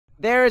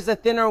There is a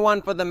thinner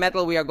one for the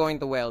metal we are going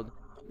to weld.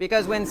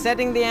 Because when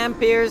setting the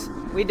amperes,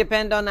 we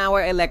depend on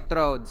our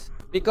electrodes.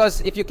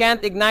 Because if you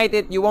can't ignite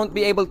it, you won't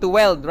be able to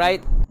weld,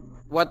 right?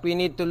 What we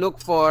need to look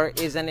for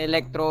is an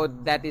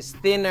electrode that is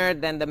thinner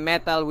than the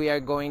metal we are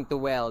going to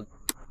weld.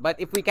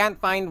 But if we can't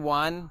find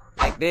one,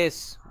 like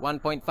this,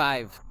 1.5.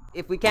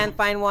 If we can't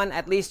find one,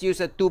 at least use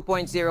a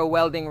 2.0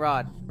 welding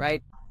rod,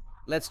 right?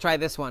 Let's try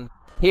this one.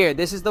 Here,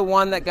 this is the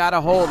one that got a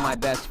hole, my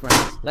best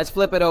friends. Let's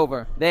flip it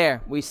over.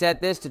 There, we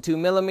set this to 2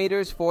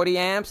 millimeters, 40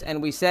 amps,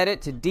 and we set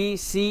it to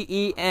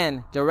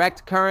DCEN,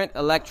 direct current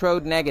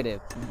electrode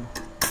negative.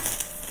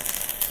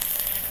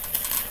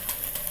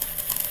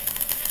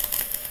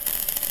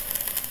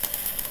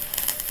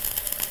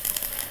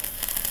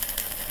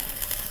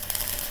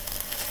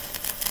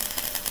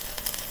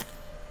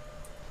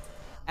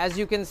 As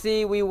you can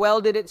see, we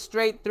welded it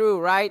straight through,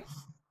 right?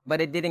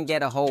 But it didn't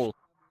get a hole.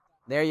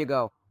 There you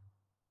go.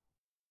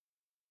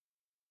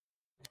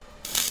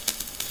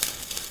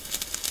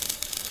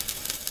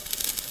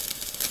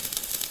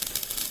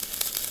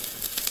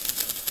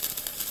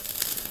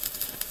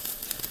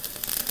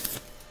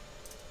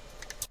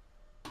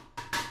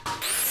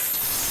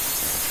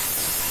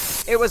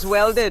 It was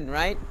welded,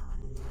 right?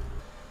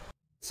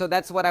 So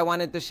that's what I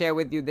wanted to share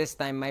with you this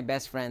time, my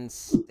best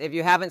friends. If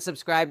you haven't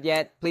subscribed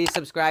yet, please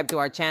subscribe to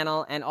our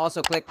channel and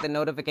also click the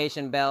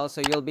notification bell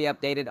so you'll be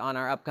updated on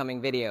our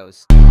upcoming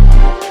videos.